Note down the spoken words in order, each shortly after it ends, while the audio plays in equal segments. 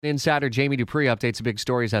Insider Jamie Dupree updates the big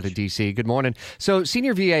stories out of D.C. Good morning. So,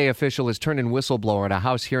 senior VA official is turning whistleblower at a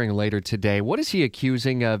House hearing later today. What is he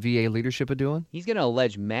accusing VA leadership of doing? He's going to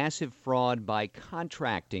allege massive fraud by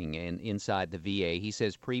contracting inside the VA. He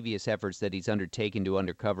says previous efforts that he's undertaken to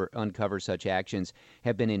uncover such actions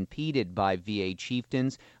have been impeded by VA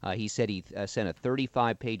chieftains. He said he sent a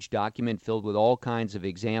 35-page document filled with all kinds of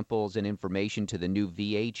examples and information to the new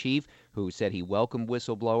VA chief, who said he welcomed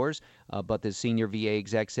whistleblowers, but the senior VA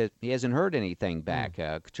exec said he hasn't heard anything back,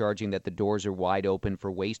 charging that the doors are wide open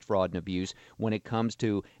for waste, fraud, and abuse when it comes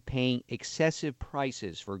to paying excessive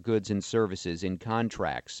prices for goods and services in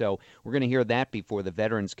contracts. So we're going to hear that before the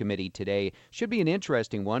Veterans Committee today. Should be an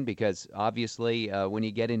interesting one because obviously when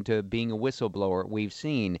you get into being a whistleblower, we've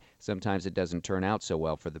seen sometimes it doesn't turn out so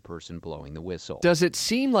well for the person blowing the whistle. Does it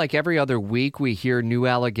seem like every other week we hear new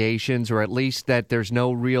allegations, or at least that there's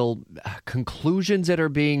no real conclusions that are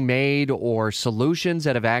being made or solutions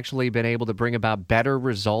that have actually been able to bring about better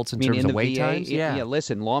results in terms of wait times? Yeah,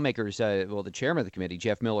 listen, lawmakers, the chairman of the committee,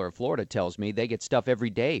 Jeff Miller of Florida, tells me they get stuff every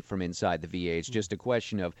day from inside the VA. It's just a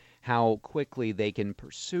question of how quickly they can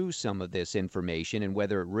pursue some of this information and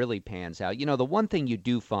whether it really pans out. You know, the one thing you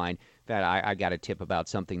do find, in fact, I got a tip about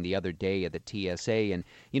something the other day at the TSA, and,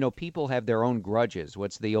 you know, people have their own grudges.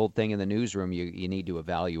 What's the old thing in the newsroom you need to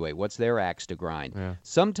evaluate? What's their axe to grind? Yeah.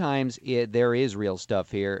 Sometimes there is real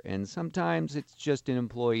stuff here, and sometimes it's just an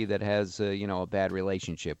employee that has, a bad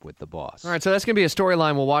relationship with the boss. All right, so that's going to be a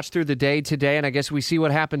storyline we'll watch through the day today, and I guess we see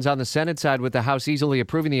what happens on the Senate side with the House easily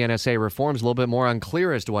approving the NSA reforms. A little bit more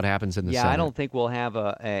unclear as to what happens in the Senate. Yeah, I don't think we'll have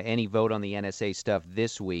any vote on the NSA stuff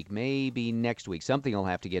this week. Maybe next week. Something will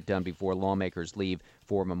have to get done before lawmakers leave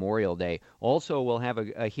for Memorial Day. Also, we'll have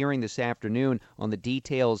a hearing this afternoon on the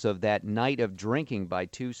details of that night of drinking by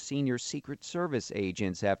two senior Secret Service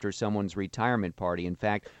agents after someone's retirement party. In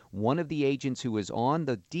fact, one of the agents who was on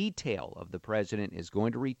the detail of the president is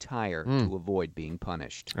going to retire to avoid being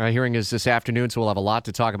punished. Our hearing is this afternoon, so we'll have a lot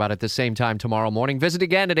to talk about at the same time tomorrow morning. Visit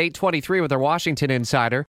again at 8:23 with our Washington Insider.